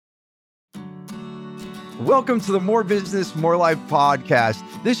Welcome to the More Business, More Life podcast.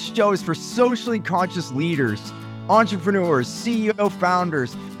 This show is for socially conscious leaders, entrepreneurs, CEO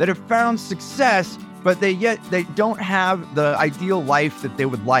founders that have found success, but they don't have the ideal life that they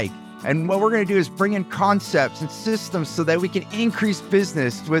would like. And what we're going to do is bring in concepts and systems so that we can increase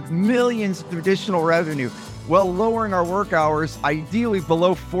business with millions of additional revenue while lowering our work hours, ideally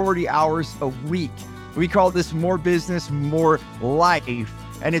below 40 hours a week. We call this More Business, More Life.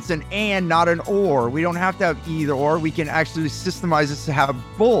 And it's an and, not an or. We don't have to have either or. We can actually systemize this to have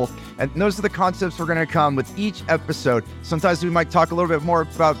both. And those are the concepts we're going to come with each episode. Sometimes we might talk a little bit more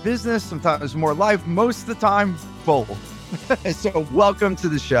about business, sometimes more life, most of the time, both. So welcome to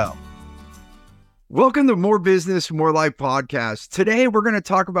the show. Welcome to More Business, More Life podcast. Today, we're going to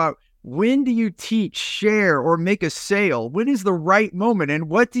talk about when do you teach, share, or make a sale? When is the right moment? And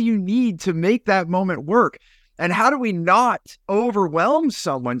what do you need to make that moment work? And how do we not overwhelm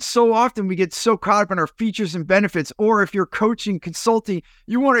someone? So often we get so caught up in our features and benefits, or if you're coaching, consulting,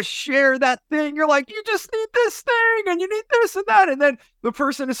 you want to share that thing. You're like, you just need this thing and you need this and that. And then the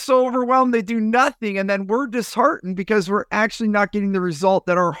person is so overwhelmed, they do nothing. And then we're disheartened because we're actually not getting the result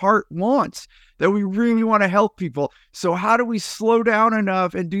that our heart wants, that we really want to help people. So how do we slow down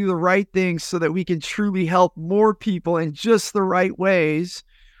enough and do the right things so that we can truly help more people in just the right ways,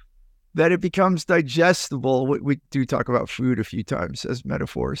 that it becomes digestible? We do talk about food a few times as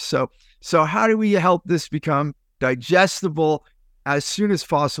metaphors. So how do we help this become digestible as soon as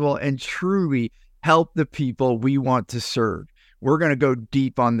possible and truly help the people we want to serve? We're going to go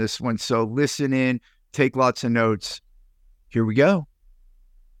deep on this one. So listen in, take lots of notes. Here we go.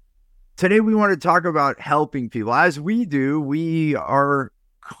 Today, we want to talk about helping people. As we do, we are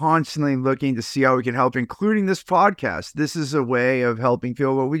constantly looking to see how we can help, including this podcast. This is a way of helping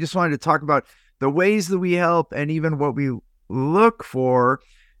people, but we just wanted to talk about the ways that we help and even what we look for.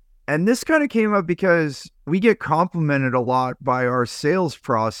 And this kind of came up because we get complimented a lot by our sales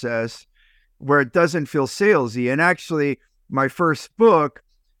process where it doesn't feel salesy. And actually, my first book,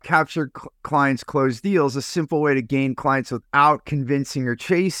 Capture Clients, Close Deals, a simple way to gain clients without convincing or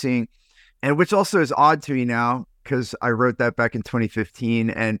chasing, and which also is odd to me now, because I wrote that back in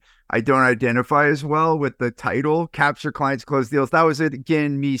 2015 and I don't identify as well with the title, Capture Clients, Close Deals. That was,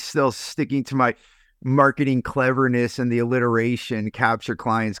 again, me still sticking to my marketing cleverness and the alliteration, Capture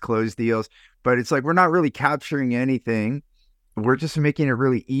Clients, Close Deals. But it's like, we're not really capturing anything. We're just making it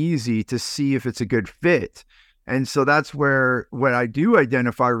really easy to see if it's a good fit. And so that's where what I do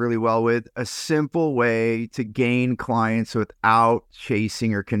identify really well with, a simple way to gain clients without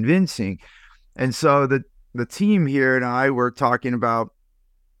chasing or convincing. And so the team here and I were talking about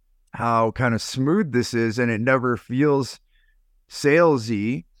how kind of smooth this is and it never feels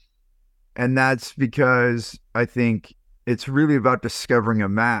salesy. And that's because I think it's really about discovering a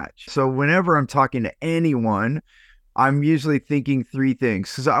match. So whenever I'm talking to anyone, I'm usually thinking three things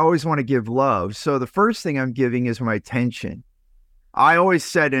because I always want to give love. So the first thing I'm giving is my attention. I always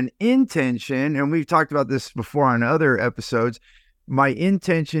set an intention, and we've talked about this before on other episodes. My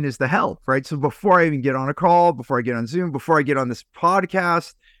intention is to help, right? So before I even get on a call, before I get on Zoom, before I get on this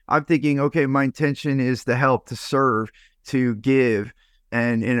podcast, I'm thinking, okay, my intention is to help, to serve, to give,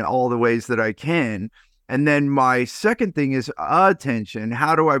 and in all the ways that I can. And then my second thing is attention.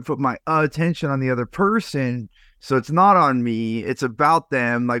 How do I put my attention on the other person? So it's not on me, it's about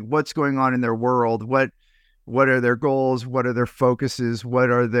them, like what's going on in their world, what are their goals, what are their focuses,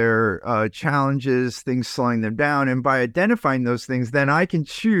 what are their challenges, things slowing them down. And by identifying those things, then I can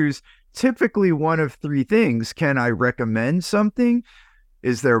choose typically one of three things. Can I recommend something?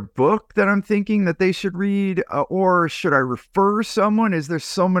 Is there a book that I'm thinking that they should read? Or should I refer someone? Is there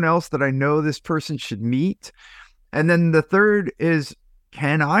someone else that I know this person should meet? And then the third is,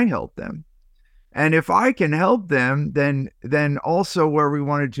 can I help them? And if I can help them, then also where we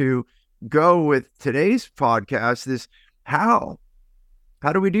wanted to go with today's podcast is how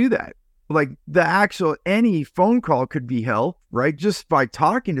do we do that? Like any phone call could be help, right? Just by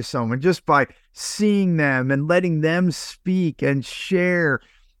talking to someone, just by seeing them and letting them speak and share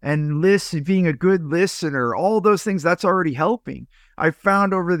and listen, being a good listener, all those things, that's already helping. I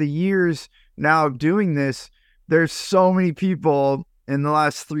found over the years now of doing this, there's so many people in the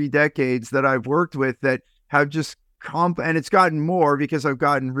last 3 decades that I've worked with that have just and it's gotten more because I've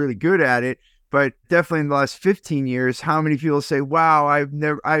gotten really good at it, but definitely in the last 15 years, how many people say, wow, I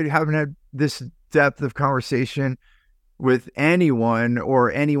haven't had this depth of conversation with anyone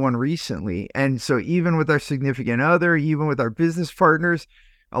or anyone recently. And so even with our significant other, even with our business partners,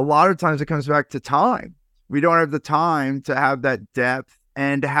 a lot of times it comes back to time. We don't have the time to have that depth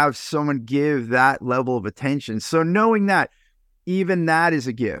and to have someone give that level of attention. So knowing that, even that is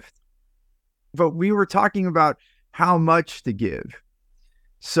a gift. But we were talking about how much to give.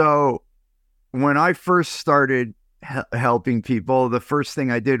 So when I first started helping people, the first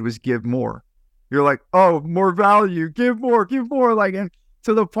thing I did was give more. You're like, oh, more value, give more, like, and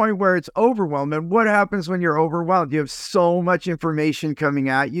to the point where it's overwhelmed. And what happens when you're overwhelmed? You have so much information coming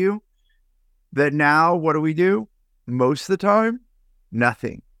at you that now what do? Most of the time,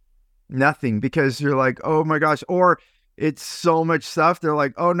 nothing, because you're like, oh my gosh, or it's so much stuff. They're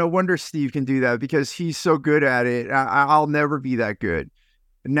like, oh, no wonder Steve can do that because he's so good at it. I'll never be that good.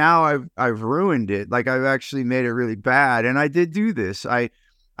 Now I've ruined it. Like, I've actually made it really bad. And I did do this. I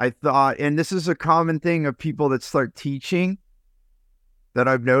thought, and this is a common thing of people that start teaching that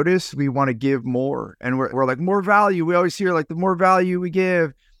I've noticed, we want to give more. And we're like, more value. We always hear like the more value we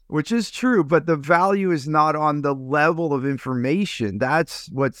give, which is true, but the value is not on the level of information. That's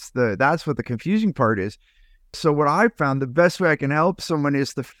what the confusing part is. So what I found, the best way I can help someone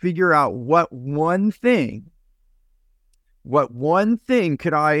is to figure out what one thing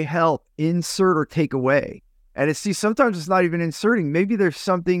could I help insert or take away? And sometimes it's not even inserting. Maybe there's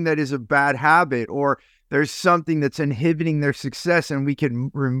something that is a bad habit, or there's something that's inhibiting their success, and we can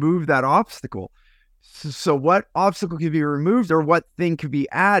remove that obstacle. So what obstacle could be removed, or what thing could be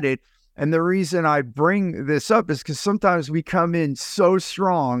added? And the reason I bring this up is because sometimes we come in so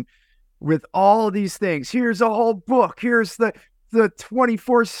strong with all these things. Here's a whole book. Here's the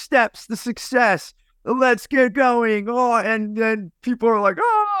 24 steps to success. Let's get going. Oh, and then people are like,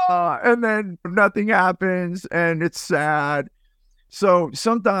 and then nothing happens, and it's sad. So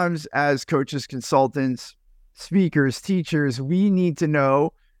sometimes as coaches, consultants, speakers, teachers, we need to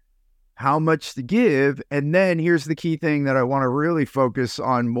know how much to give. And then here's the key thing that I want to really focus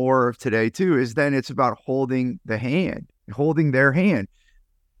on more of today too, is then it's about holding their hand.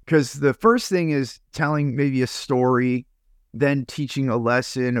 Because the first thing is telling maybe a story, then teaching a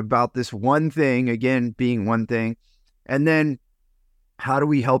lesson about this one thing, again, being one thing. And then how do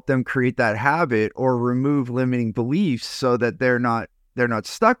we help them create that habit or remove limiting beliefs so that they're not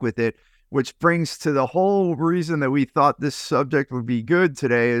stuck with it, which brings to the whole reason that we thought this subject would be good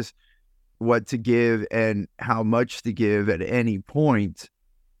today, is what to give and how much to give at any point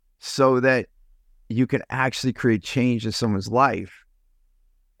so that you can actually create change in someone's life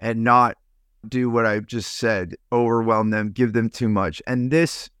and not do what I've just said, overwhelm them, give them too much. And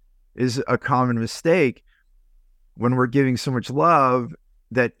this is a common mistake when we're giving so much love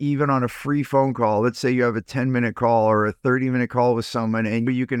that even on a free phone call, let's say you have a 10-minute call or a 30-minute call with someone and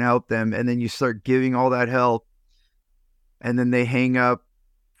you can help them, and then you start giving all that help, and then they hang up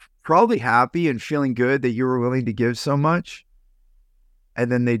probably happy and feeling good that you were willing to give so much,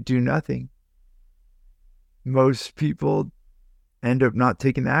 and then they do nothing. Most people end up not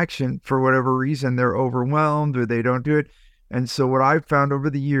taking action for whatever reason. They're overwhelmed or they don't do it. And so what I've found over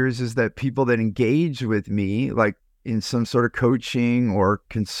the years is that people that engage with me, like in some sort of coaching or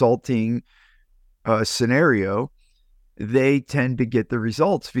consulting scenario, they tend to get the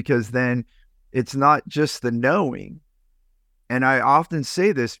results, because then it's not just the knowing. And I often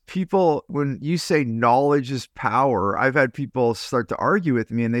say this, people, when you say knowledge is power, I've had people start to argue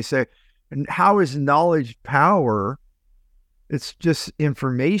with me and they say, how is knowledge power? It's just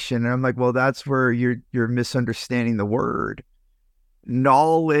information. And I'm like, well, that's where you're misunderstanding the word.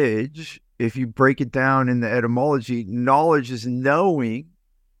 Knowledge, if you break it down in the etymology, knowledge is knowing,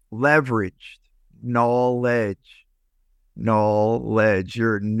 leveraged. Knowledge.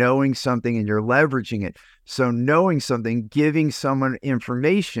 You're knowing something and you're leveraging it. So knowing something, giving someone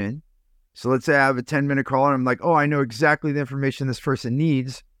information. So let's say I have a 10-minute call and I'm like, oh, I know exactly the information this person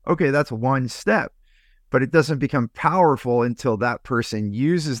needs. Okay, that's one step. But it doesn't become powerful until that person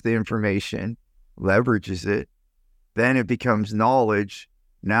uses the information, leverages it. Then it becomes knowledge.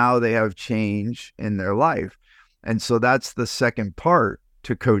 Now they have change in their life. And so that's the second part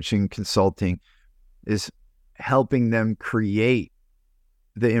to coaching, consulting, is helping them create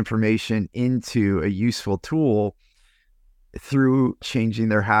the information into a useful tool through changing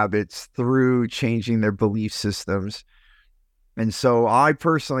their habits, through changing their belief systems. And so I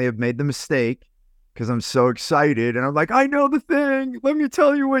personally have made the mistake, because I'm so excited and I'm like, I know the thing, let me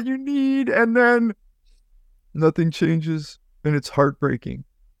tell you what you need. And then nothing changes, and it's heartbreaking.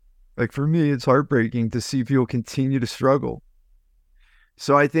 Like, for me, it's heartbreaking to see people continue to struggle.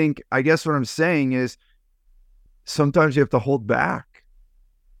 So I guess what I'm saying is sometimes you have to hold back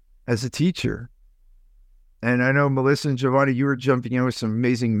as a teacher. And I know Melissa and Giovanni, you were jumping in with some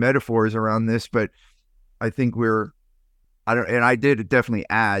amazing metaphors around this, but I think I did definitely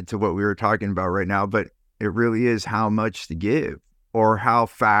add to what we were talking about right now, but it really is how much to give, or how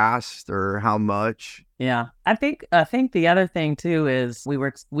fast, or how much. Yeah. I think the other thing too is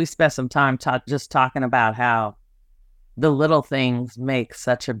we spent some time just talking about how the little things make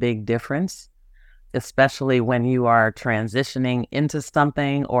such a big difference, especially when you are transitioning into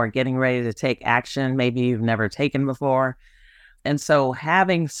something or getting ready to take action maybe you've never taken before. And so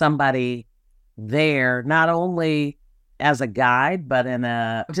having somebody there, not only as a guide, but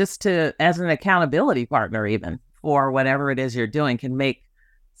as an accountability partner, even for whatever it is you're doing, can make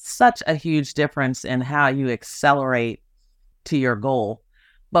such a huge difference in how you accelerate to your goal.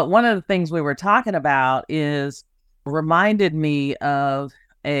 But one of the things we were talking about is reminded me of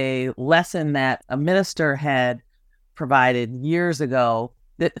a lesson that a minister had provided years ago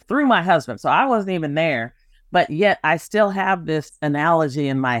through my husband. So I wasn't even there, but yet I still have this analogy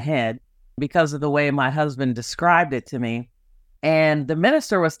in my head because of the way my husband described it to me. And the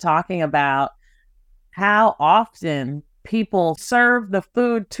minister was talking about how often people serve the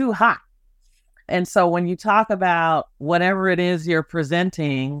food too hot. And so when you talk about whatever it is you're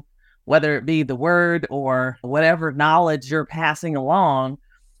presenting, whether it be the word or whatever knowledge you're passing along,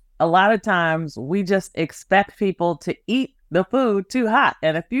 a lot of times we just expect people to eat the food too hot.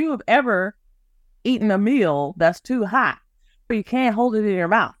 And if you've ever eaten a meal that's too hot, you can't hold it in your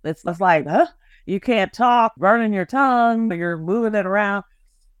mouth. It's like, you can't talk, burning your tongue, you're moving it around.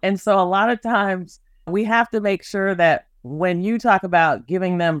 And so a lot of times we have to make sure that when you talk about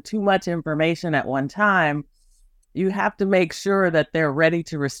giving them too much information at one time, you have to make sure that they're ready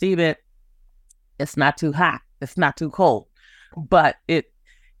to receive it. It's not too hot. It's not too cold, but it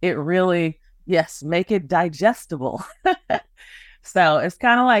really, yes, make it digestible. So it's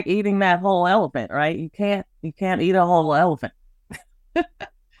kind of like eating that whole elephant, right? You can't eat a whole elephant.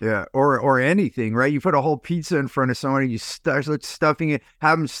 Yeah, or anything, right? You put a whole pizza in front of someone and you start stuffing it,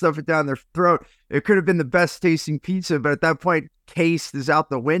 have them stuff it down their throat. It could have been the best tasting pizza, but at that point, taste is out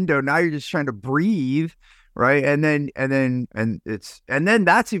the window. Now you're just trying to breathe, right? And then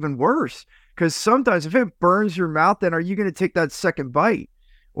that's even worse, because sometimes if it burns your mouth, then are you going to take that second bite?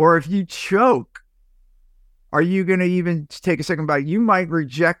 Or if you choke, are you going to even take a second bite? You might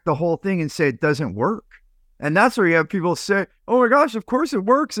reject the whole thing and say it doesn't work. And that's where you have people say, oh my gosh, of course it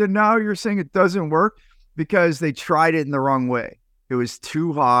works. And now you're saying it doesn't work because they tried it in the wrong way. It was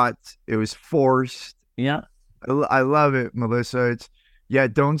too hot. It was forced. Yeah. I love it, Melissa.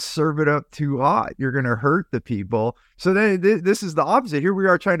 Don't serve it up too hot. You're going to hurt the people. So then this is the opposite. Here we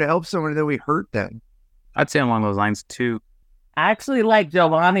are trying to help someone and then we hurt them. I'd say along those lines too. I actually like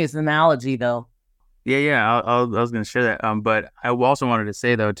Giovanni's analogy though. Yeah. I was going to share that. But I also wanted to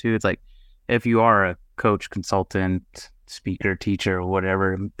say though too, it's like, if you are a coach, consultant, speaker, teacher,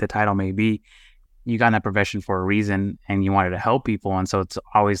 whatever the title may be, you got in that profession for a reason and you wanted to help people. And so it's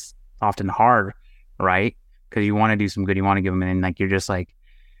always often hard, right? Because you want to do some good, you want to give them, and like, you're just like,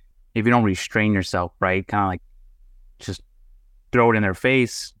 if you don't restrain yourself, right? Kind of like just throw it in their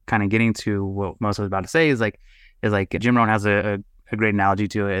face, kind of getting to what Melissa was about to say is like Jim Rohn has a great analogy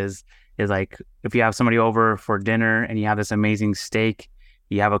to it is like, if you have somebody over for dinner and you have this amazing steak,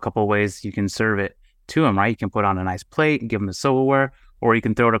 you have a couple of ways you can serve it to them, right? You can put on a nice plate and give them the silverware, or you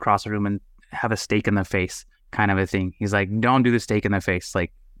can throw it across the room and have a steak in the face kind of a thing. He's like, don't do the steak in the face.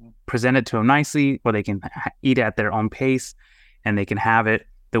 Like, present it to them nicely where they can eat at their own pace and they can have it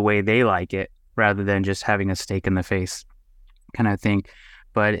the way they like it rather than just having a steak in the face kind of thing.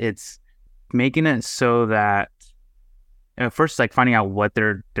 But it's making it so that first, like finding out what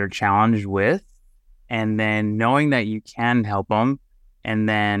they're challenged with, and then knowing that you can help them, and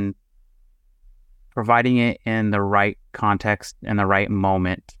then providing it in the right context and the right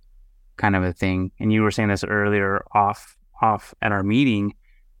moment kind of a thing. And you were saying this earlier off at our meeting,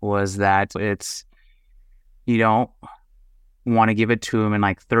 was that you don't want to give it to them in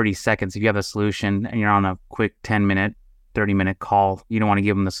like 30 seconds. If you have a solution and you're on a quick 10-minute, 30-minute call, you don't want to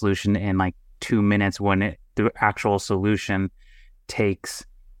give them the solution in like 2 minutes when the actual solution takes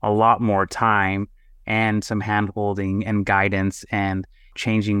a lot more time and some hand-holding and guidance and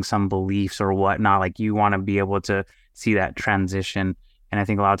changing some beliefs or whatnot. Like, you want to be able to see that transition. And I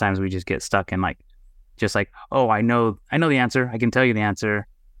think a lot of times we just get stuck in just like, oh, I know the answer. I can tell you the answer.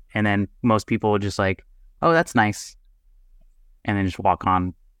 And then most people are just like, oh, that's nice. And then just walk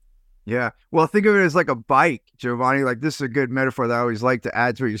on. Yeah. Well, think of it as like a bike, Giovanni. Like, this is a good metaphor that I always like to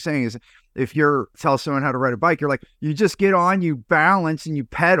add to what you're saying is, if you're tell someone how to ride a bike, you're like, you just get on, you balance, and you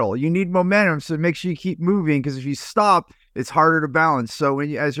pedal. You need momentum, so make sure you keep moving, because if you stop, it's harder to balance. So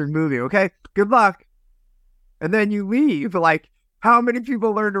as you're moving, okay, good luck. And then you leave. Like, how many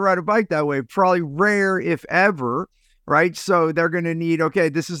people learn to ride a bike that way? Probably rare, if ever, right? So they're going to need, okay,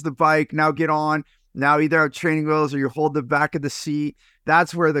 this is the bike. Now get on. Now either have training wheels or you hold the back of the seat.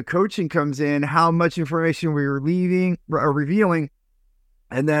 that's where the coaching comes in, how much information we were revealing.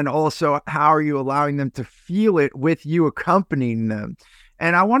 And then also, how are you allowing them to feel it with you accompanying them?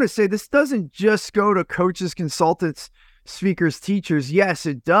 And I want to say this doesn't just go to coaches, consultants, speakers, teachers. Yes,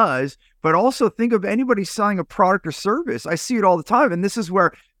 it does. But also think of anybody selling a product or service. I see it all the time. And this is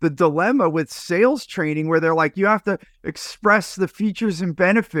where the dilemma with sales training, where they're like, you have to express the features and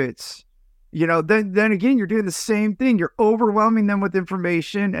benefits. Then again, you're doing the same thing. You're overwhelming them with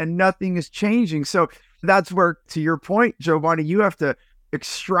information and nothing is changing. So that's where, to your point, Giovanni, you have to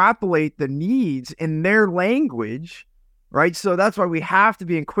extrapolate the needs in their language, right? So that's why we have to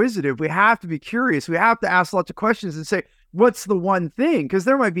be inquisitive. We have to be curious. We have to ask lots of questions and say, what's the one thing? Because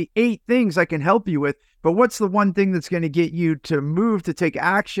there might be 8 things I can help you with, but what's the one thing that's going to get you to move, to take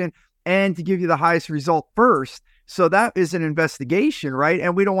action, and to give you the highest result first? So that is an investigation, right?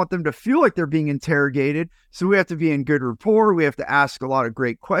 And we don't want them to feel like they're being interrogated. So we have to be in good rapport. We have to ask a lot of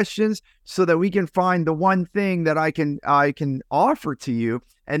great questions so that we can find the one thing that I can offer to you,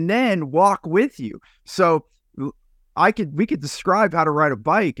 and then walk with you. So we could describe how to ride a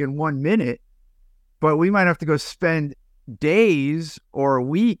bike in 1 minute, but we might have to go spend days or a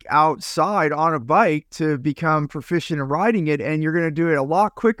week outside on a bike to become proficient in riding it. And you're going to do it a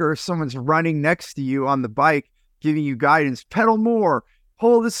lot quicker if someone's running next to you on the bike, giving you guidance. Pedal more,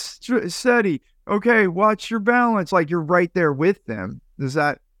 hold this steady. Okay, watch your balance. Like, you're right there with them.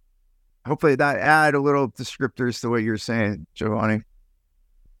 Hopefully that add a little descriptors to what you're saying, Giovanni.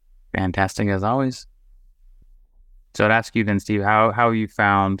 Fantastic as always. So I'd ask you then, Steve, how you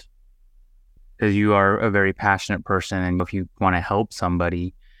found, because you are a very passionate person, and if you want to help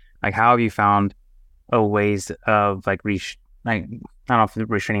somebody, like, how have you found ways of like I don't know if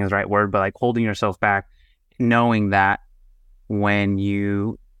restraining is the right word, but like holding yourself back, knowing that when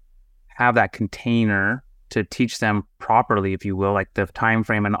you have that container to teach them properly, if you will, like the time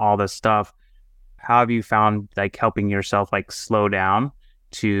frame and all this stuff, how have you found like helping yourself like slow down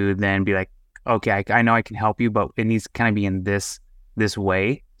to then be like, okay, I know I can help you, but it needs to kind of be in this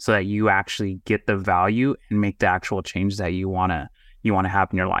way so that you actually get the value and make the actual change that you want to have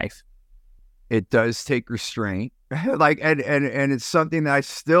in your life? It does take restraint. and it's something that I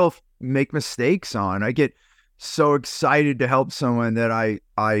still make mistakes on. I get so excited to help someone that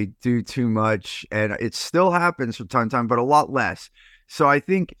I do too much, and it still happens from time to time, but a lot less. So I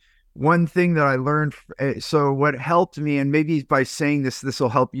think one thing that I learned, so what helped me, and maybe by saying this will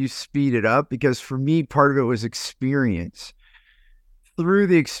help you speed it up, because for me, part of it was experience. Through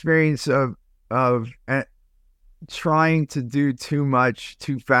the experience of trying to do too much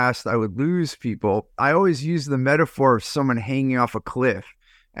too fast, I would lose people. I always use the metaphor of someone hanging off a cliff,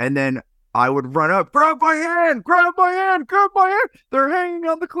 and then I would run up, grab my hand. They're hanging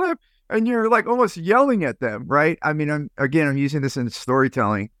on the cliff, and you're like almost yelling at them, right? I mean, I'm using this in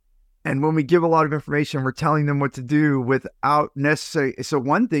storytelling. And when we give a lot of information, we're telling them what to do without necessarily. So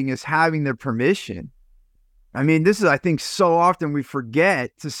one thing is having their permission. I mean, this is, I think, so often we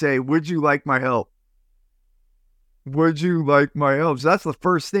forget to say, would you like my help? Would you like my help? So that's the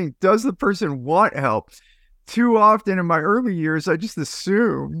first thing. Does the person want help? Too often in my early years, I just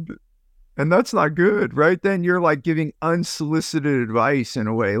assumed, and that's not good, right? Then you're like giving unsolicited advice in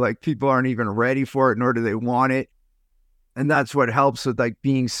a way, like people aren't even ready for it, nor do they want it. And that's what helps with like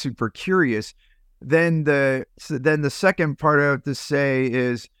being super curious. Then the second part I have to say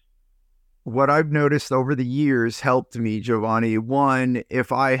is what I've noticed over the years helped me, Giovanni. One,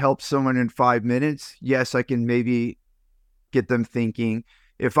 if I help someone in 5 minutes, yes, I can maybe get them thinking.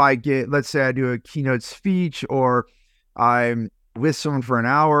 If let's say I do a keynote speech or I'm with someone for an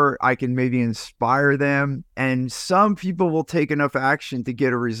hour, I can maybe inspire them. And some people will take enough action to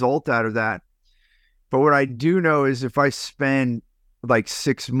get a result out of that. But what I do know is if I spend like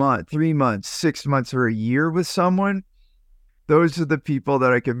 6 months, 3 months, 6 months, or a year with someone, those are the people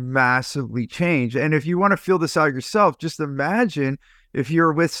that I can massively change. And if you want to feel this out yourself, just imagine if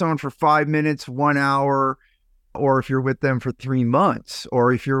you're with someone for 5 minutes, 1 hour, or if you're with them for 3 months,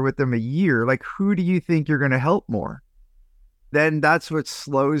 or if you're with them a year, like who do you think you're going to help more? Then that's what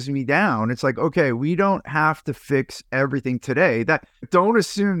slows me down. It's like, okay, we don't have to fix everything today. Don't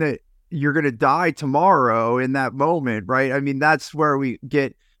assume that you're going to die tomorrow in that moment, right? I mean, that's where we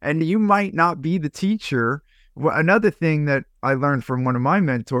get, and you might not be the teacher. Another thing that I learned from one of my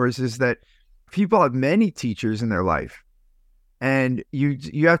mentors is that people have many teachers in their life. And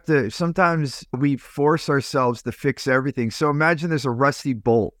you have to, sometimes we force ourselves to fix everything. So imagine there's a rusty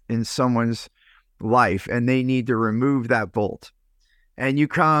bolt in someone's life and they need to remove that bolt. And you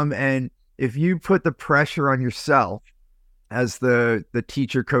come, and if you put the pressure on yourself as the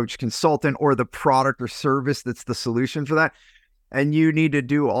teacher, coach, consultant, or the product or service that's the solution for that, and you need to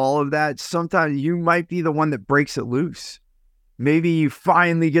do all of that, sometimes you might be the one that breaks it loose. Maybe you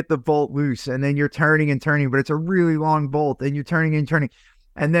finally get the bolt loose and then you're turning and turning, but it's a really long bolt and you're turning and turning.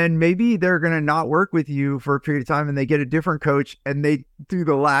 And then maybe they're going to not work with you for a period of time and they get a different coach and they do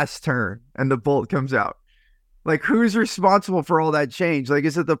the last turn and the bolt comes out. Like, who's responsible for all that change? Like,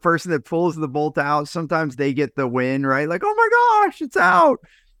 is it the person that pulls the bolt out? Sometimes they get the win, right? Like, oh my gosh, it's out.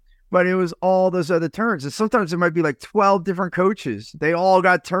 But it was all those other turns. And sometimes it might be like 12 different coaches. They all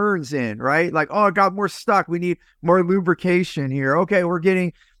got turns in, right? Like, oh, it got more stuck. We need more lubrication here. Okay, we're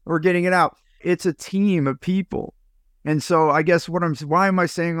getting it out. It's a team of people. And so I guess why am I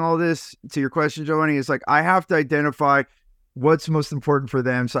saying all this to your question, Giovanni, is like, I have to identify what's most important for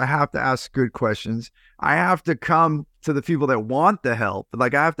them. So I have to ask good questions. I have to come to the people that want the help.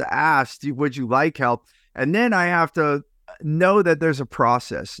 Like, I have to ask, would you like help? And then I have to know that there's a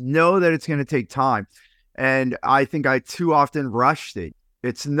process, know that it's going to take time. And I think I too often rushed it.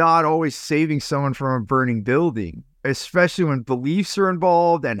 It's not always saving someone from a burning building, especially when beliefs are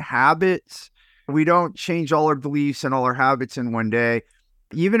involved and habits. We don't change all our beliefs and all our habits in one day.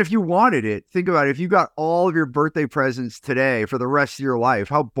 Even if you wanted it, think about it. If you got all of your birthday presents today for the rest of your life,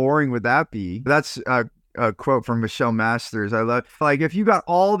 how boring would that be? That's a quote from Michelle Masters. I love, like, if you got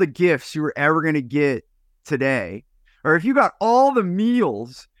all the gifts you were ever going to get today, or if you got all the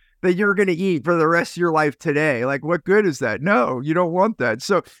meals that you're going to eat for the rest of your life today, like, what good is that? No, you don't want that.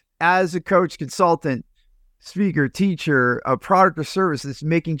 So as a coach, consultant, speaker, teacher, a product or service that's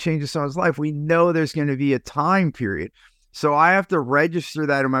making changes in someone's life, we know there's going to be a time period. So I have to register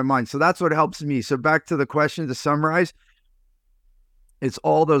that in my mind. So that's what helps me. So back to the question to summarize, it's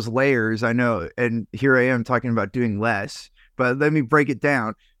all those layers, I know. And here I am talking about doing less, but let me break it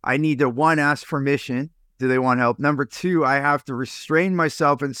down. I need to, one, ask permission. Do they want help? Number two, I have to restrain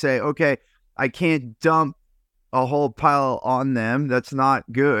myself and say, okay, I can't dump a whole pile on them. That's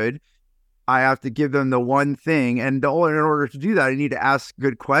not good. I have to give them the one thing. And in order to do that, I need to ask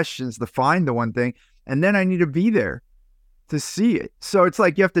good questions to find the one thing. And then I need to be there to see it. So it's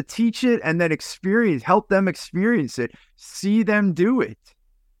like you have to teach it and then help them experience it, see them do it.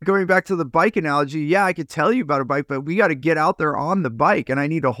 Going back to the bike analogy, yeah, I could tell you about a bike, but we got to get out there on the bike and I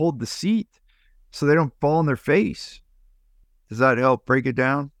need to hold the seat so they don't fall on their face. Does that help break it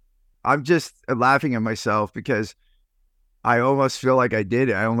down? I'm just laughing at myself because I almost feel like I did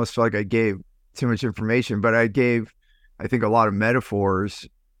it. I almost feel like I gave too much information, but I gave, I think, a lot of metaphors,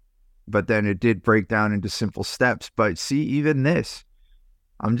 but then it did break down into simple steps. But see, even this,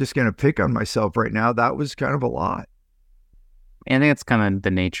 I'm just going to pick on myself right now. That was kind of a lot. I think it's kind of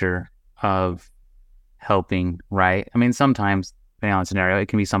the nature of helping, right? I mean, sometimes, depending on the scenario, it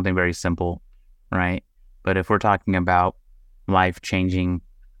can be something very simple, right? But if we're talking about life-changing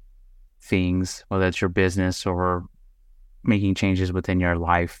things, whether it's your business or making changes within your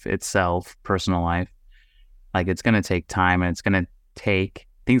life itself, personal life, like, it's going to take time, and it's going to take,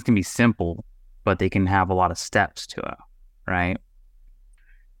 things can be simple, but they can have a lot of steps to it, right?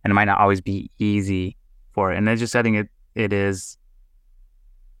 And it might not always be easy for it. And it's just, I think it's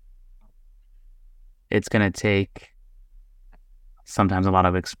going to take sometimes a lot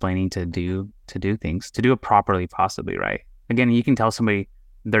of explaining to do things, to do it properly, possibly, right? Again, you can tell somebody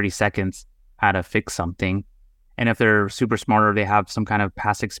 30 seconds how to fix something. And if they're super smart or they have some kind of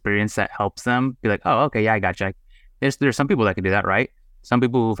past experience that helps them, be like, oh, okay, yeah, I gotcha. There's some people that can do that, right? Some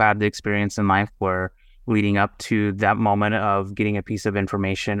people who've had the experience in life where leading up to that moment of getting a piece of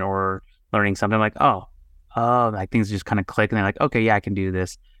information or learning something, like, oh, like things just kind of click and they're like, okay, yeah, I can do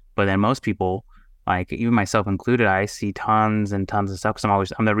this. But then most people, like even myself included, I see tons and tons of stuff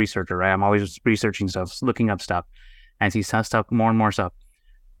because I'm the researcher, right? I'm always researching stuff, looking up stuff, and I see some stuff, more and more stuff.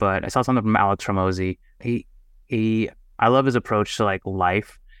 But I saw something from Alex Hormozi. I love his approach to like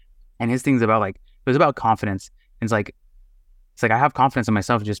life, and his thing's about like, it was about confidence. And it's like I have confidence in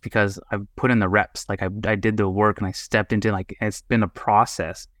myself just because I've put in the reps. Like I did the work and I stepped into, like, it's been a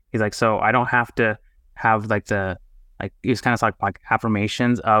process. He's like, so I don't have to have like it was kind of like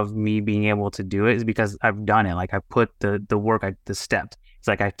affirmations of me being able to do it, is because I've done it. Like I put the work, the steps. It's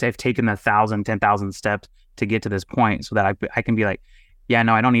like I've taken 1,000, 10,000 steps to get to this point so that I can be like, yeah,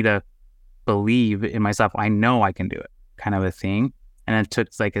 no, I don't need to believe in myself. I know I can do it, kind of a thing. And it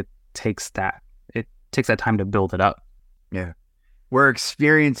takes that time to build it up. Yeah. Where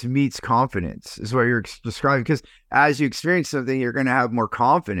experience meets confidence is what you're describing. Because as you experience something, you're going to have more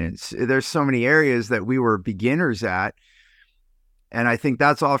confidence. There's so many areas that we were beginners at. And I think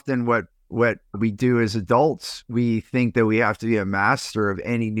that's often what we do as adults. We think that we have to be a master of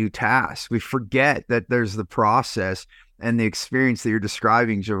any new task. We forget that there's the process and the experience that you're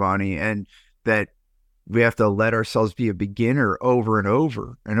describing, Giovanni, and that we have to let ourselves be a beginner over and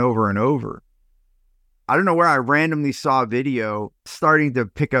over and over and over. I don't know where I randomly saw a video starting to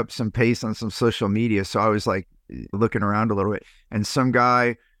pick up some pace on some social media. So I was like looking around a little bit, and some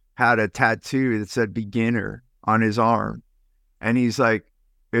guy had a tattoo that said beginner on his arm. And he's like,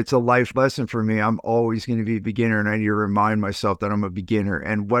 it's a life lesson for me. I'm always going to be a beginner, and I need to remind myself that I'm a beginner.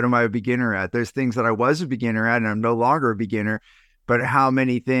 And what am I a beginner at? There's things that I was a beginner at and I'm no longer a beginner, but how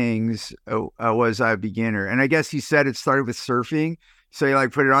many things was I a beginner? And I guess he said it started with surfing. So he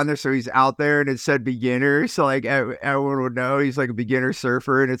like put it on there. So he's out there and it said beginner. So like everyone would know he's like a beginner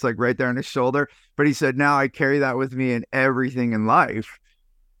surfer, and it's like right there on his shoulder. But he said, now I carry that with me in everything in life.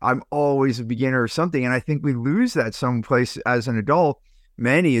 I'm always a beginner or something. And I think we lose that someplace as an adult.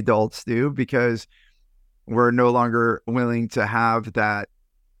 Many adults do, because we're no longer willing to have that.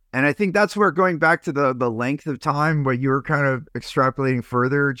 And I think that's where, going back to the length of time, what you were kind of extrapolating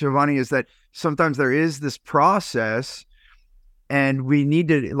further, Giovanni, is that sometimes there is this process. And we need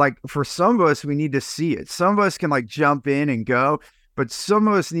to, like, for some of us, we need to see it. Some of us can like jump in and go, but some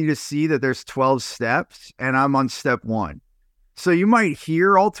of us need to see that there's 12 steps and I'm on step 1. So you might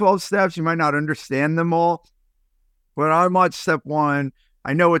hear all 12 steps. You might not understand them all. But I'm on step 1.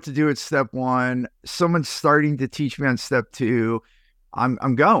 I know what to do at step 1. Someone's starting to teach me on step 2. I'm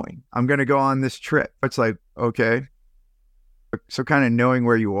going to go on this trip. It's like, okay. So kind of knowing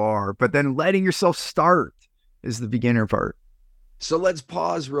where you are, but then letting yourself start is the beginner part. So let's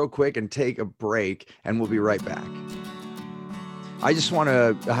pause real quick and take a break, and we'll be right back. I just want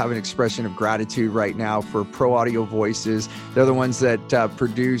to have an expression of gratitude right now for Pro Audio Voices. They're the ones that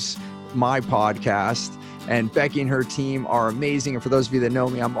produce my podcast, and Becky and her team are amazing. And for those of you that know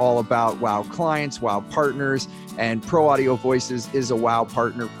me, I'm all about wow clients, wow partners, and Pro Audio Voices is a wow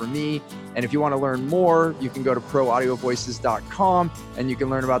partner for me. And if you want to learn more, you can go to proaudiovoices.com and you can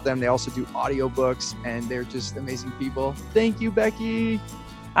learn about them. They also do audiobooks, and they're just amazing people. Thank you, Becky.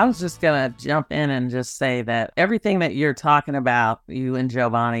 I was just going to jump in and just say that everything that you're talking about, you and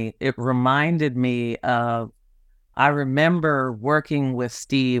Giovanni, it reminded me of, I remember working with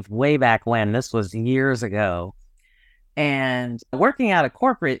Steve way back when, this was years ago. And working out of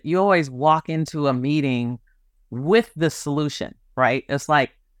corporate, you always walk into a meeting with the solution, right? It's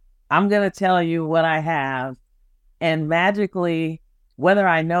like, I'm going to tell you what I have, and magically, whether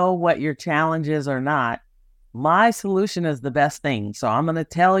I know what your challenge is or not, my solution is the best thing. So I'm going to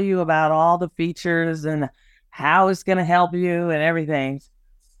tell you about all the features and how it's going to help you and everything.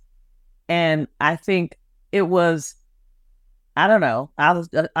 And I think it was, I don't know,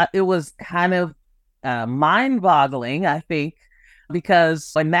 it was kind of mind-boggling, I think,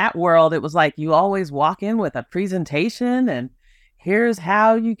 because in that world, it was like you always walk in with a presentation and here's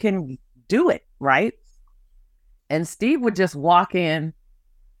how you can do it, right? And Steve would just walk in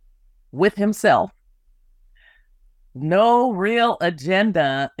with himself, no real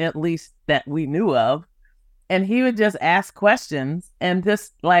agenda, at least that we knew of. And he would just ask questions and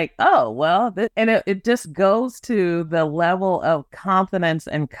just like, oh, well, and it just goes to the level of confidence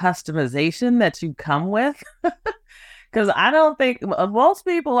and customization that you come with. Because I don't think most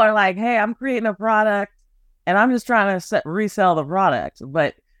people are like, hey, I'm creating a product and I'm just trying to resell the product.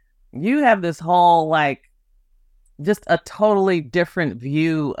 But you have this whole, like, just a totally different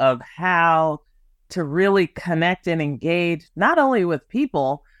view of how to really connect and engage, not only with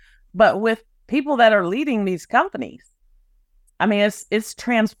people, but with people that are leading these companies. I mean, it's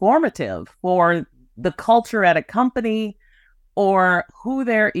transformative for the culture at a company or who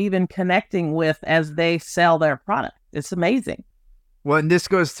they're even connecting with as they sell their product. It's amazing. Well, and this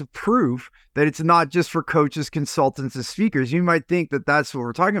goes to prove that it's not just for coaches, consultants, and speakers. You might think that that's what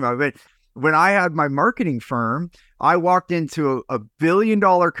we're talking about, but when I had my marketing firm, I walked into a $1 billion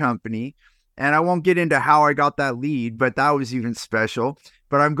company, and I won't get into how I got that lead, but that was even special.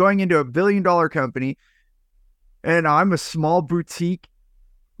 But I'm going into a $1 billion company, and I'm a small boutique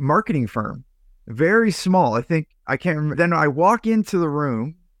marketing firm, very small. I can't remember. Then I walk into the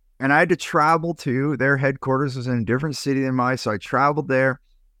room, and I had to travel to their headquarters was in a different city than mine. So I traveled there,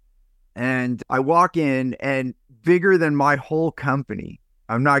 and I walk in, and bigger than my whole company.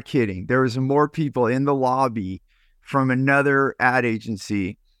 I'm not kidding. There was more people in the lobby from another ad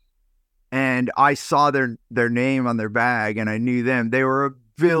agency, and I saw their name on their bag, and I knew them. They were a $1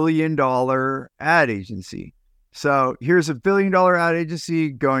 billion ad agency. So here's a $1 billion ad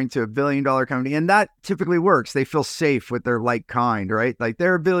agency going to a $1 billion company. And that typically works. They feel safe with their like kind, right? Like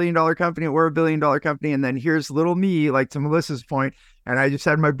they're a $1 billion company, we're a $1 billion company. And then here's little me, like to Melissa's point. And I just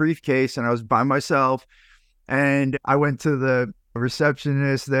had my briefcase and I was by myself. And I went to the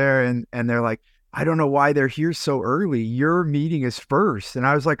receptionist there and they're like, I don't know why they're here so early. Your meeting is first. And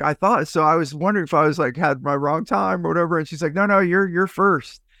I was like, I thought so. I was wondering if I was like had my wrong time or whatever. And she's like, no, you're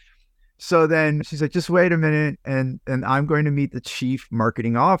first. So then she's like, just wait a minute. And I'm going to meet the chief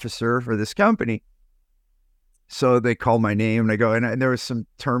marketing officer for this company. So they called my name and I go, and there was some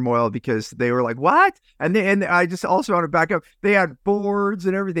turmoil because they were like, what? And I just also want to back up. They had boards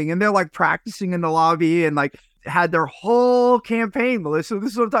and everything, and they're like practicing in the lobby and like had their whole campaign, Melissa.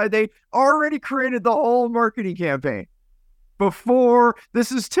 This is what they already created the whole marketing campaign before.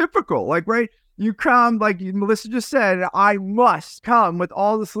 This is typical. Like, right. You come, like Melissa just said, I must come with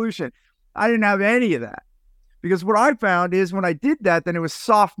all the solution. I didn't have any of that because what I found is when I did that, then it was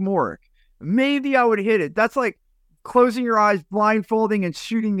sophomoric. Maybe I would hit it. That's like closing your eyes, blindfolding and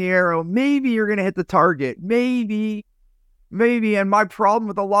shooting the arrow. Maybe you're going to hit the target. Maybe. And my problem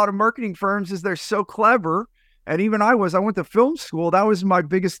with a lot of marketing firms is they're so clever. And even I went to film school. That was my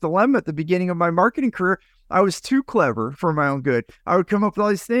biggest dilemma at the beginning of my marketing career. I was too clever for my own good. I would come up with all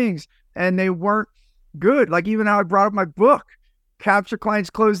these things and they weren't good. Like even how I brought up my book, Capture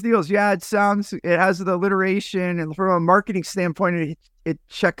Clients, Close Deals. Yeah, it has the alliteration, and from a marketing standpoint, it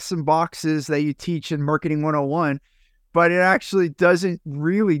checks some boxes that you teach in Marketing 101, but it actually doesn't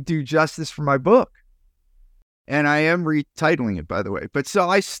really do justice for my book. And I am retitling it, by the way. But so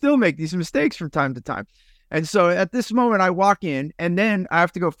I still make these mistakes from time to time. And so at this moment, I walk in, and then I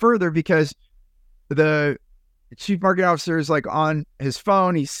have to go further because the chief marketing officer is like on his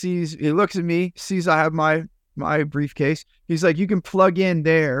phone. He looks at me, sees I have my briefcase. He's like, you can plug in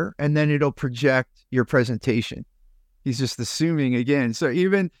there and then it'll project your presentation. He's just assuming again. So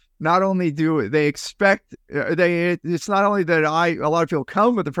even not only do they expect, it's not only that a lot of people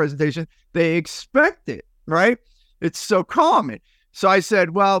come with the presentation, they expect it, right? It's so common. So I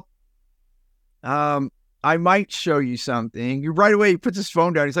said, well, I might show you something. Right away, he puts his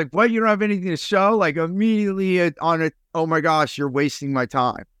phone down. He's like, what? You don't have anything to show? Like immediately on it, oh my gosh, you're wasting my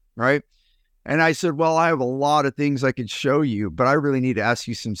time, right? And I said, well, I have a lot of things I could show you, but I really need to ask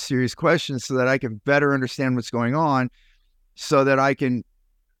you some serious questions so that I can better understand what's going on so that I can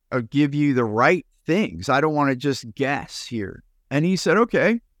give you the right things. I don't want to just guess here. And he said,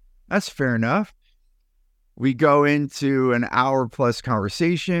 okay, that's fair enough. We go into an hour plus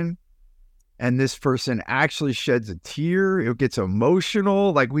conversation and this person actually sheds a tear. It gets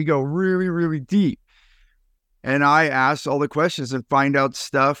emotional. Like we go really, really deep. And I asked all the questions and find out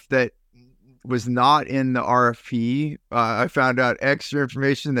stuff that was not in the RFP. I found out extra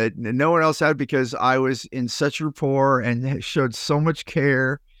information that no one else had because I was in such rapport and showed so much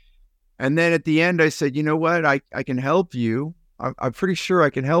care. And then at the end, I said, you know what? I can help you. I'm pretty sure I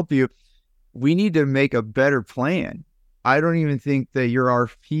can help you. We need to make a better plan. I don't even think that your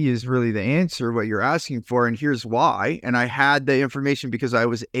RFP is really the answer, what you're asking for. And here's why. And I had the information because I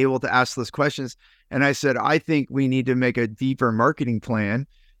was able to ask those questions. And I said, I think we need to make a deeper marketing plan.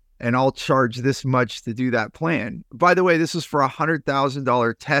 And I'll charge this much to do that plan. By the way, this was for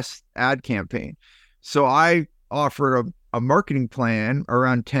 $100,000 test ad campaign. So I offered a marketing plan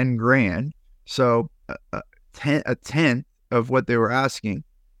around 10 grand. So a tenth of what they were asking.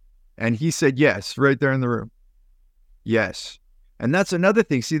 And he said, yes, right there in the room. Yes. And that's another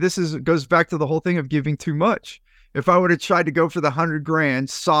thing. See, goes back to the whole thing of giving too much. If I would have tried to go for the 100 grand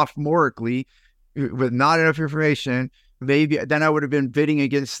sophomorically with not enough information, maybe then I would have been bidding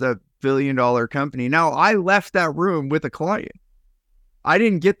against the billion-dollar company. Now, I left that room with a client. I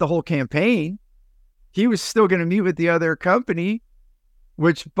didn't get the whole campaign. He was still going to meet with the other company,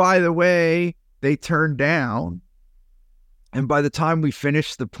 which, by the way, they turned down. And by the time we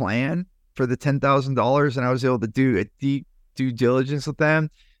finished the plan for the $10,000 and I was able to do a deep due diligence with them,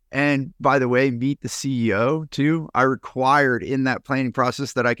 and by the way, meet the CEO too, I required in that planning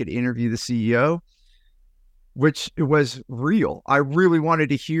process that I could interview the CEO, which was real. I really wanted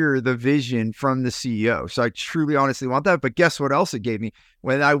to hear the vision from the CEO. So I truly, honestly want that. But guess what else it gave me?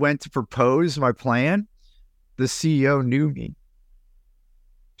 When I went to propose my plan, the CEO knew me.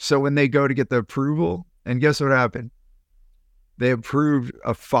 So when they go to get the approval, and guess what happened? They approved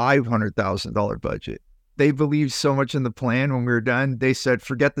a $500,000 budget. They believed so much in the plan when we were done. They said,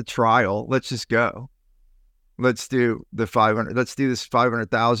 forget the trial. Let's just go. Let's do the 500. Let's do this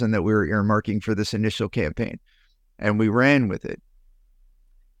 500,000 that we were earmarking for this initial campaign. And we ran with it.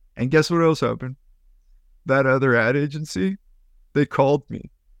 And guess what else happened? That other ad agency, they called me.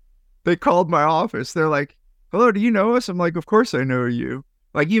 They called my office. They're like, hello, do you know us? I'm like, of course I know you.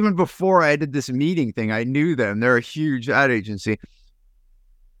 Like even before I did this meeting thing, I knew them. They're a huge ad agency.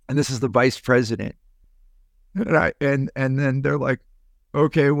 And this is the vice president. And then they're like,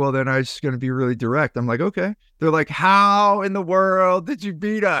 okay, well then I'm just going to be really direct. I'm like, okay. They're like, how in the world did you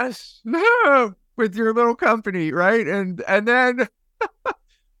beat us? No, with your little company, right? And then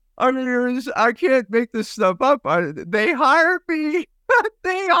I mean, I can't make this stuff up. They hired me.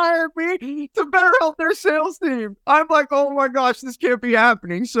 They hired me to better help their sales team. I'm like, oh my gosh, this can't be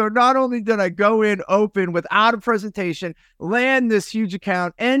happening. So not only did I go in open without a presentation, land this huge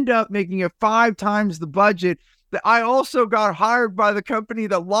account, end up making it 5 times the budget, that I also got hired by the company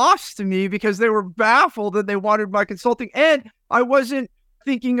that lost to me because they were baffled and they wanted my consulting. And I wasn't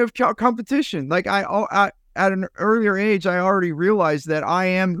thinking of competition. Like I at an earlier age, I already realized that I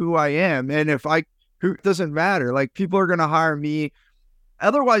am who I am. And who doesn't matter. Like people are going to hire me.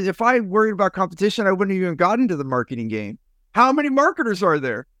 Otherwise, if I worried about competition, I wouldn't even got into the marketing game. How many marketers are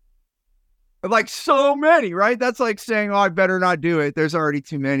there? Like so many, right? That's like saying, oh, I better not do it. There's already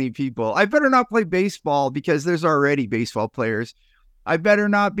too many people. I better not play baseball because there's already baseball players. I better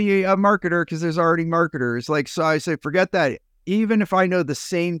not be a marketer because there's already marketers. Like, so I say, forget that. Even if I know the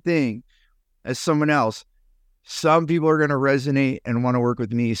same thing as someone else, some people are going to resonate and want to work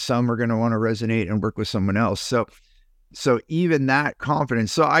with me. Some are going to want to resonate and work with someone else. So even that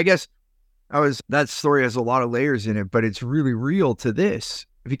confidence. So I guess that story has a lot of layers in it, but it's really real to this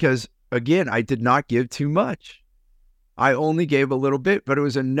because again, I did not give too much. I only gave a little bit, but it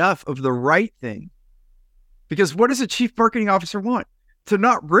was enough of the right thing. Because what does a chief marketing officer want? To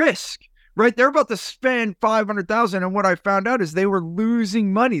not risk, right? They're about to spend $500,000. And what I found out is they were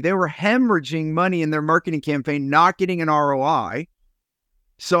losing money. They were hemorrhaging money in their marketing campaign, not getting an ROI.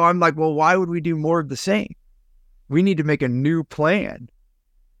 So I'm like, well, why would we do more of the same? We need to make a new plan.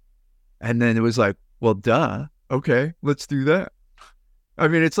 And then it was like, well, duh. Okay, let's do that. I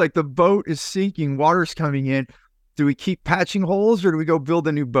mean, it's like the boat is sinking, water's coming in. Do we keep patching holes or do we go build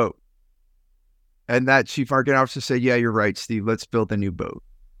a new boat? And that chief marketing officer said, yeah, you're right, Steve. Let's build a new boat.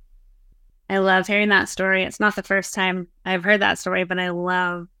 I love hearing that story. It's not the first time I've heard that story, but I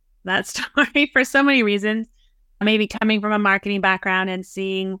love that story for so many reasons. Maybe coming from a marketing background and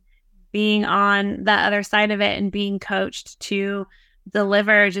being on the other side of it and being coached to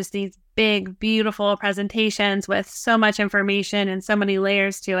deliver just these big, beautiful presentations with so much information and so many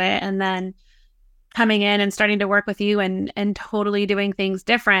layers to it. And then coming in and starting to work with you and totally doing things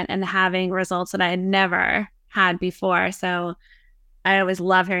different and having results that I had never had before. So I always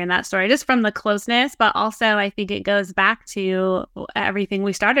love hearing that story just from the closeness, but also I think it goes back to everything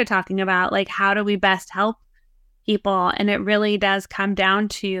we started talking about, like how do we best help people? And it really does come down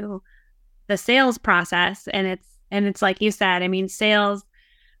to the sales process. And it's like you said, I mean, sales,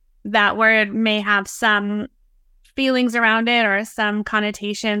 that word may have some feelings around it or some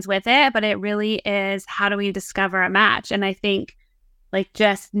connotations with it, but it really is how do we discover a match? And I think like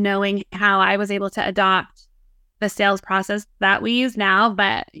just knowing how I was able to adopt the sales process that we use now,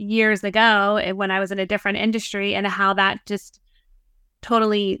 but years ago when I was in a different industry, and how that just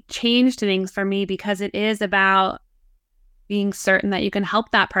totally changed things for me, because it is about being certain that you can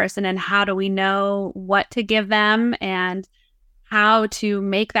help that person, and how do we know what to give them and how to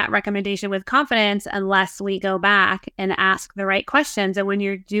make that recommendation with confidence unless we go back and ask the right questions. And when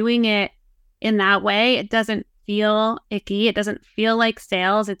you're doing it in that way, it doesn't feel icky. It doesn't feel like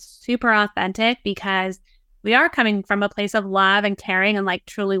sales. It's super authentic because we are coming from a place of love and caring and like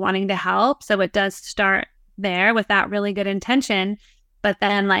truly wanting to help. So it does start there with that really good intention. But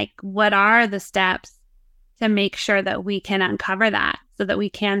then like, what are the steps to make sure that we can uncover that so that we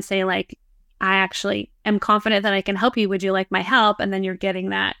can say like, I actually am confident that I can help you. Would you like my help? And then you're getting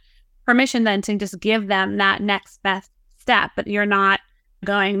that permission then to just give them that next best step. But you're not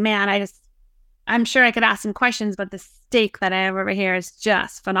going, man, I'm sure I could ask some questions, but the steak that I have over here is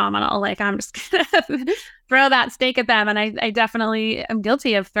just phenomenal. Like I'm just gonna throw that steak at them. And I definitely am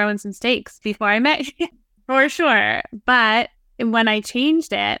guilty of throwing some steaks before I met you, for sure. But when I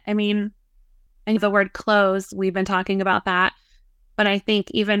changed it, I mean, and the word close, we've been talking about that. But I think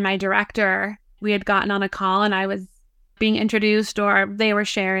even my director, we had gotten on a call and I was being introduced or they were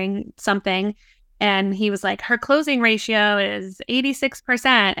sharing something. And he was like, her closing ratio is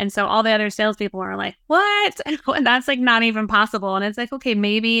 86%. And so all the other salespeople were like, what? And that's like not even possible. And it's like, okay,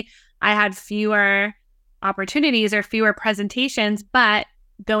 maybe I had fewer opportunities or fewer presentations, but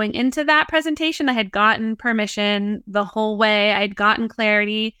going into that presentation, I had gotten permission the whole way. I had gotten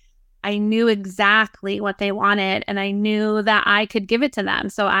clarity. I knew exactly what they wanted and I knew that I could give it to them.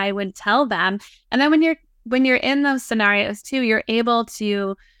 So I would tell them. And then when you're in those scenarios too, you're able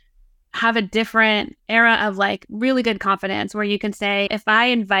to have a different era of like really good confidence where you can say, if I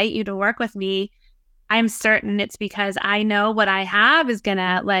invite you to work with me, I'm certain it's because I know what I have is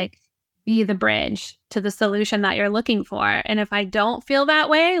gonna like be the bridge to the solution that you're looking for. And if I don't feel that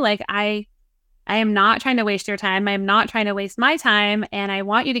way, like I I am not trying to waste your time. I'm not trying to waste my time. And I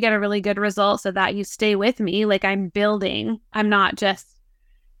want you to get a really good result so that you stay with me. Like, I'm building. I'm not just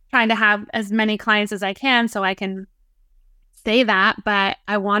trying to have as many clients as I can so I can say that, but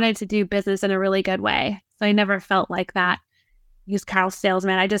I wanted to do business in a really good way. So I never felt like that used car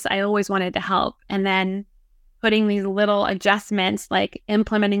salesman. I always wanted to help. And then putting these little adjustments, like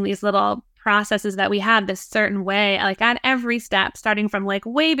implementing these little processes that we had this certain way, like at every step, starting from like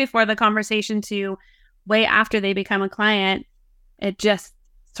way before the conversation to way after they become a client, it just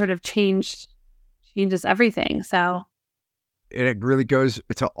sort of changes everything. So it really goes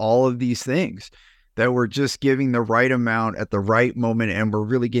to all of these things that we're just giving the right amount at the right moment, and we're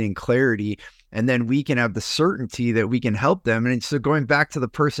really getting clarity. And then we can have the certainty that we can help them. And so going back to the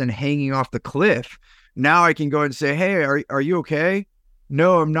person hanging off the cliff, now I can go and say, hey, are you okay?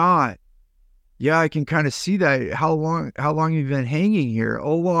 No, I'm not. Yeah, I can kind of see that. How long have you been hanging here? A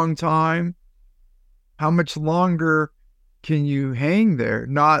long time. How much longer can you hang there?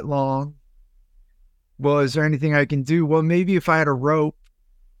 Not long. Well, is there anything I can do? Well, maybe if I had a rope,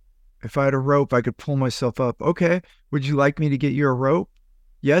 I could pull myself up. Okay. Would you like me to get you a rope?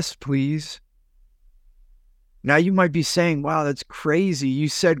 Yes, please. Now you might be saying, wow, that's crazy. You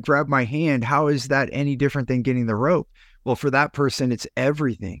said, grab my hand. How is that any different than getting the rope? Well, for that person, it's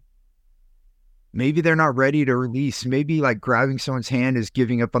everything. Maybe they're not ready to release. Maybe like grabbing someone's hand is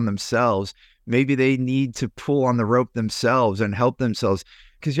giving up on themselves. Maybe they need to pull on the rope themselves and help themselves.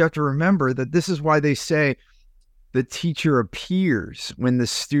 Because you have to remember that this is why they say the teacher appears when the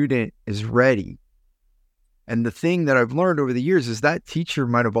student is ready. And the thing that I've learned over the years is that teacher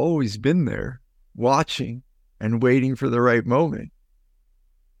might have always been there watching and waiting for the right moment.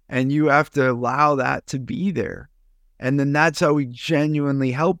 And you have to allow that to be there. And then that's how we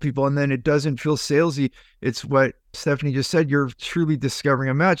genuinely help people. And then it doesn't feel salesy. It's what Stephanie just said. You're truly discovering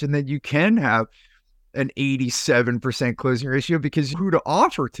a match. And then you can have an 87% closing ratio because who to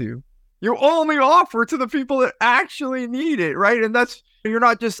offer to? You only offer to the people that actually need it, right? And that's, you're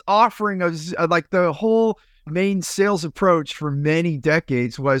not just offering like the whole main sales approach for many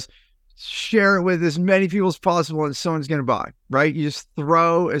decades was share it with as many people as possible and someone's going to buy, right? You just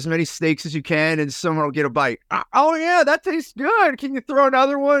throw as many steaks as you can and someone will get a bite. Oh yeah, that tastes good. Can you throw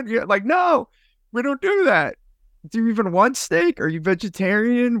another one? Yeah, like, no, we don't do that. Do you even want steak? Are you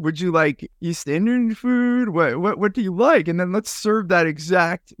vegetarian? Would you like East Indian food? What do you like? And then let's serve that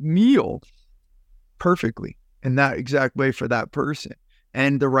exact meal perfectly in that exact way for that person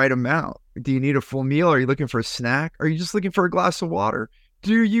and the right amount. Do you need a full meal? Are you looking for a snack? Are you just looking for a glass of water?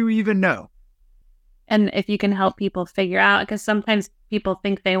 Do you even know? And if you can help people figure out, because sometimes people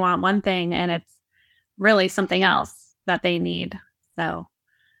think they want one thing and it's really something else that they need. So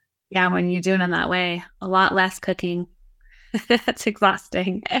yeah, when you do it in that way, a lot less cooking. It's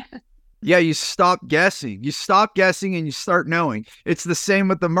exhausting. Yeah, you stop guessing. You stop guessing and you start knowing. It's the same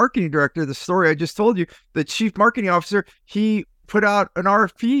with the marketing director. The story I just told you, the chief marketing officer, he put out an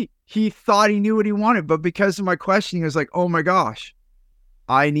RFP. He thought he knew what he wanted, but because of my questioning, he was like, oh my gosh,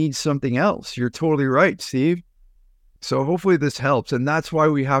 I need something else. You're totally right, Steve. So hopefully this helps. And that's why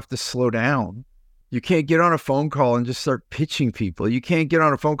we have to slow down. You can't get on a phone call and just start pitching people. You can't get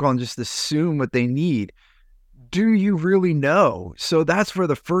on a phone call and just assume what they need. Do you really know? So that's where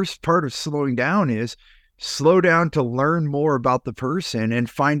the first part of slowing down is. Slow down to learn more about the person and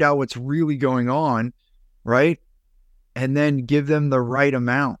find out what's really going on, right? And then give them the right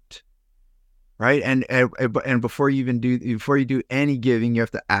amount, right? And before you do any giving, you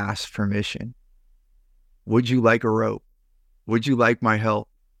have to ask permission. Would you like a rope? Would you like my help?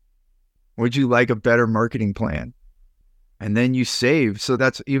 Would you like a better marketing plan? And then you save. So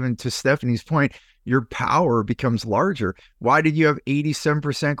that's, even to Stephanie's point, your power becomes larger. Why did you have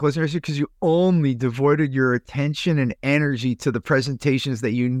 87% closing ratio? Because you only devoted your attention and energy to the presentations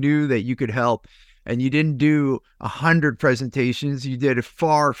that you knew that you could help. And you didn't do 100 presentations. You did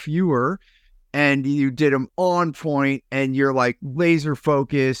far fewer and you did them on point and you're like laser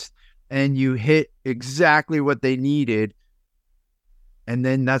focused and you hit exactly what they needed. And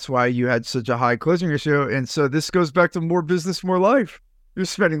then that's why you had such a high closing ratio. And so this goes back to more business, more life. You're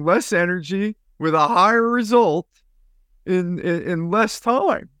spending less energy with a higher result in less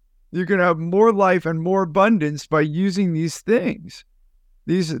time. You're going to have more life and more abundance by using these things,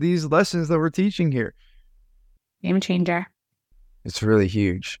 these lessons that we're teaching here. Game changer. It's really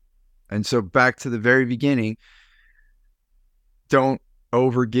huge. And so back to the very beginning, don't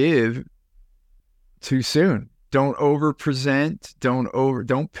overgive too soon. Don't over present.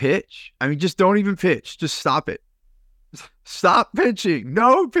 Don't pitch. I mean, just don't even pitch. Just stop it. Stop pitching.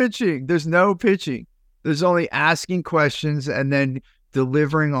 No pitching. There's no pitching. There's only asking questions and then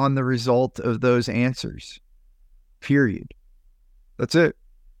delivering on the result of those answers. Period. That's it.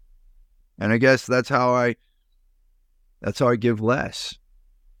 And I guess that's how I give less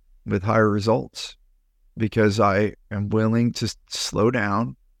with higher results, because I am willing to slow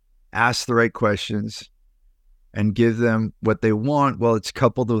down, ask the right questions, and give them what they want while it's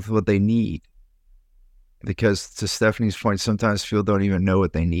coupled with what they need. Because to Stephanie's point, sometimes people don't even know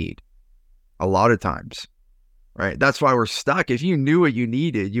what they need. A lot of times, right? That's why we're stuck. If you knew what you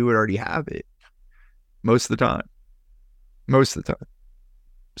needed, you would already have it. Most of the time.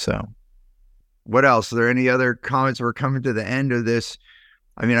 So what else? Are there any other comments? We're coming to the end of this.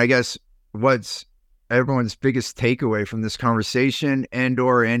 I mean, I guess what's everyone's biggest takeaway from this conversation, and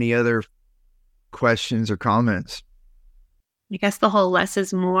or any other questions or comments? I guess the whole less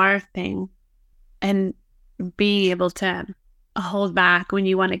is more thing, and be able to hold back when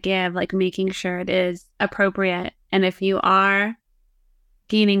you want to give, like making sure it is appropriate. And if you are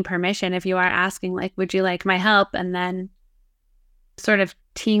gaining permission, if you are asking, like, would you like my help? And then sort of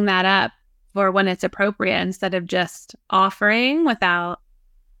teeing that up for when it's appropriate instead of just offering without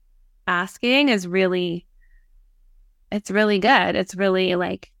asking it's really good. It's really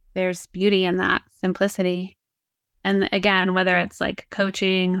like there's beauty in that simplicity. And again, whether it's like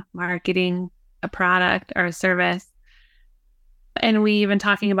coaching, marketing, a product or a service. And we even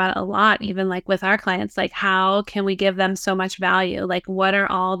talking about it a lot, even like with our clients, like how can we give them so much value? Like what are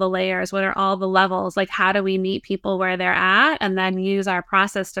all the layers? What are all the levels? Like how do we meet people where they're at and then use our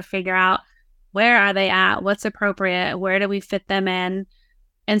process to figure out where are they at? What's appropriate? Where do we fit them in?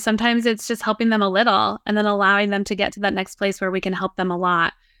 And sometimes it's just helping them a little and then allowing them to get to that next place where we can help them a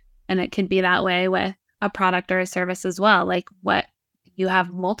lot. And it can be that way with a product or a service as well. Like what you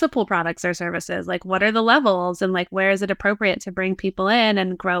have multiple products or services, like what are the levels and like where is it appropriate to bring people in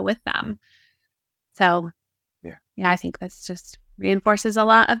and grow with them? So yeah, I think that's just reinforces a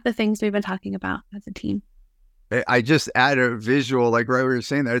lot of the things we've been talking about as a team. I just add a visual, like right where you're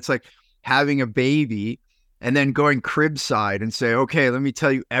saying that. It's like having a baby and then going crib side and say, okay, let me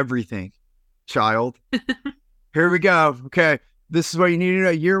tell you everything, child. Here we go. Okay. This is what you need to know.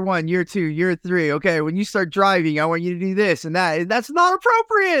 Year 1, year 2, year 3. Okay, when you start driving, I want you to do this and that. That's not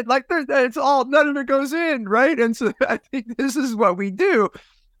appropriate. Like it's all, none of it goes in, right? And so I think this is what we do.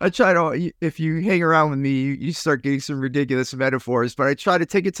 I try to, if you hang around with me, you start getting some ridiculous metaphors, but I try to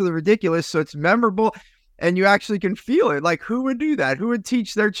take it to the ridiculous so it's memorable and you actually can feel it. Like who would do that? Who would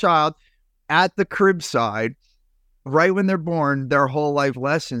teach their child at the crib side, right when they're born, their whole life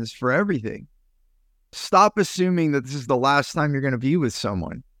lessons for everything? Stop assuming that this is the last time you're going to be with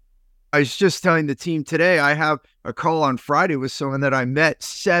someone. I was just telling the team today, I have a call on Friday with someone that I met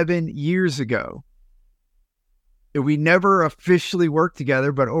 7 years ago. We never officially worked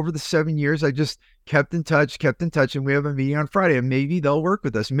together, but over the 7 years, I just kept in touch, and we have a meeting on Friday, and maybe they'll work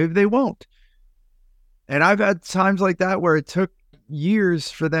with us. Maybe they won't. And I've had times like that where it took years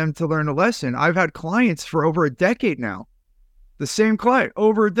for them to learn a lesson. I've had clients for over a decade now. The same client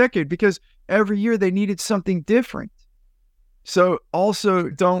over a decade, because every year they needed something different. So also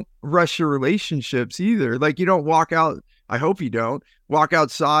don't rush your relationships either. Like you don't walk out, I hope you don't, walk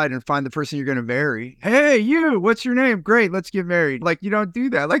outside and find the person you're going to marry. Hey, you, what's your name? Great, let's get married. Like you don't do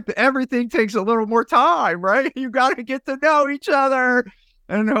that. Like everything takes a little more time, right? You got to get to know each other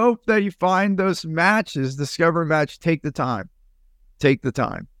and hope that you find those matches, discover a match, take the time. Take the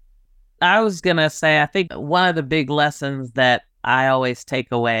time. I was going to say, I think one of the big lessons that I always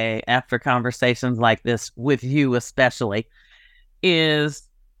take away after conversations like this with you especially is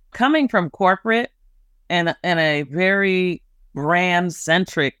coming from corporate and a very brand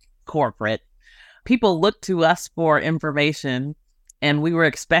centric corporate. People look to us for information and we were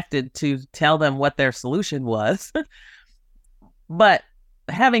expected to tell them what their solution was. But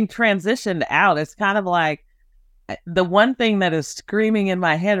having transitioned out, it's kind of like the one thing that is screaming in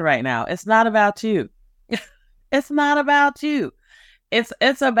my head right now, it's not about you. It's not about you.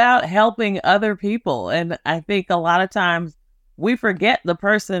 It's about helping other people. And I think a lot of times we forget the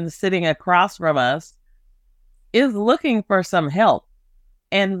person sitting across from us is looking for some help.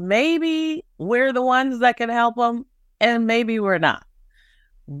 And maybe we're the ones that can help them and maybe we're not.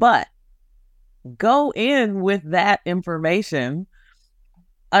 But go in with that information,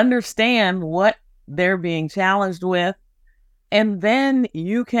 understand what they're being challenged with, and then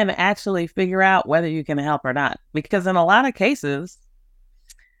you can actually figure out whether you can help or not. Because in a lot of cases,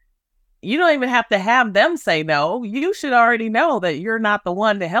 you don't even have to have them say no. You should already know that you're not the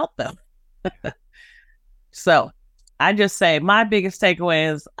one to help them. So I just say my biggest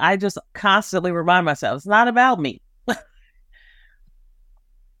takeaway is I just constantly remind myself, it's not about me.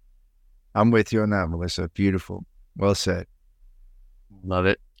 I'm with you on that, Melissa. Beautiful. Well said. Love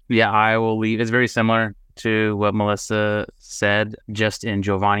it. Yeah, I will leave. It's very similar to what Melissa said, just in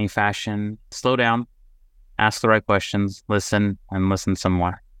Giovanni fashion. Slow down, ask the right questions, listen, and listen some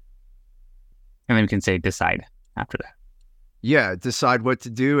more. And then we can say decide after that. Yeah, decide what to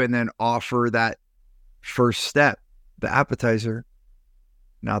do and then offer that first step, the appetizer,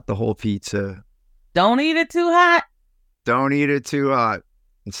 not the whole pizza. Don't eat it too hot. Don't eat it too hot.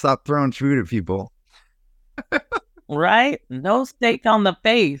 And stop throwing food at people. Right? No steak on the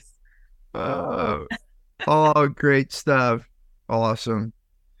face. Oh, great stuff. Awesome.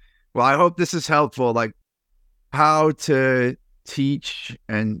 Well, I hope this is helpful. Like how to teach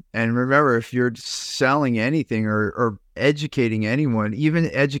and remember, if you're selling anything or educating anyone,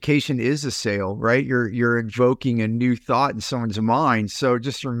 even education is a sale, right? You're invoking a new thought in someone's mind. So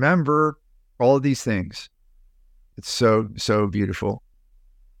just remember all of these things. It's so beautiful.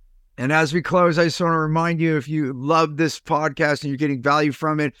 And as we close, I just want to remind you, if you love this podcast and you're getting value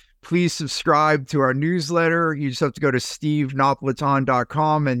from it, please subscribe to our newsletter. You just have to go to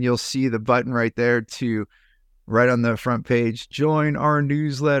stevenapolitan.com and you'll see the button right there to right on the front page, join our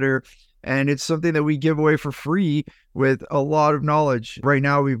newsletter. And it's something that we give away for free with a lot of knowledge. Right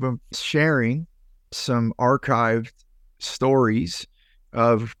now, we've been sharing some archived stories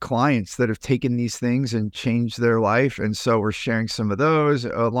of clients that have taken these things and changed their life. And so we're sharing some of those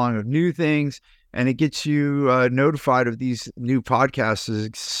along with new things, and it gets you notified of these new podcasts as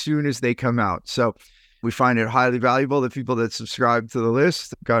soon as they come out. So we find it highly valuable. The people that subscribe to the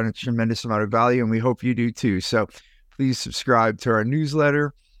list got a tremendous amount of value, and we hope you do too. So please subscribe to our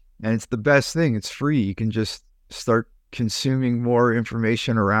newsletter, and it's the best thing. It's free. You can just start consuming more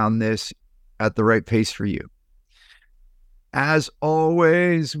information around this at the right pace for you. As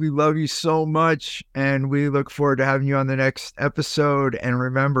always, we love you so much, and we look forward to having you on the next episode. And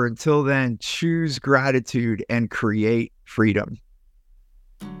remember, until then, choose gratitude and create freedom.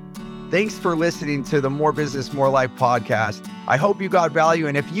 Thanks for listening to the More Business, More Life podcast. I hope you got value.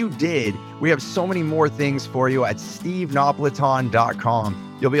 And if you did, we have so many more things for you at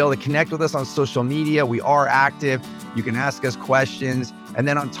stevenapolitan.com. You'll be able to connect with us on social media. We are active. You can ask us questions. And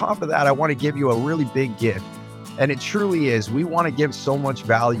then on top of that, I want to give you a really big gift. And it truly is. We want to give so much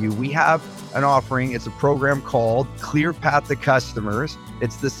value. We have an offering. It's a program called Clear Path to Customers.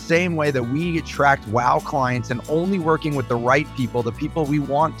 It's the same way that we attract wow clients and only working with the right people, the people we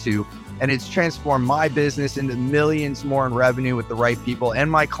want to. And it's transformed my business into millions more in revenue with the right people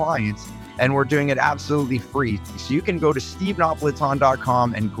and my clients. And we're doing it absolutely free. So you can go to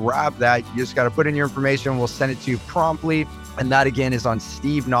stevenapolitan.com and grab that. You just got to put in your information. We'll send it to you promptly. And that again is on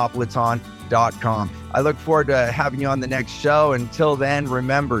stevenapolitan.com. I look forward to having you on the next show. Until then,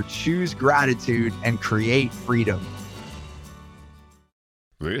 remember, choose gratitude and create freedom.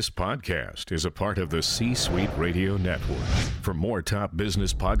 This podcast is a part of the C-Suite Radio Network. For more top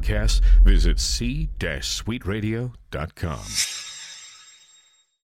business podcasts, visit c-suiteradio.com.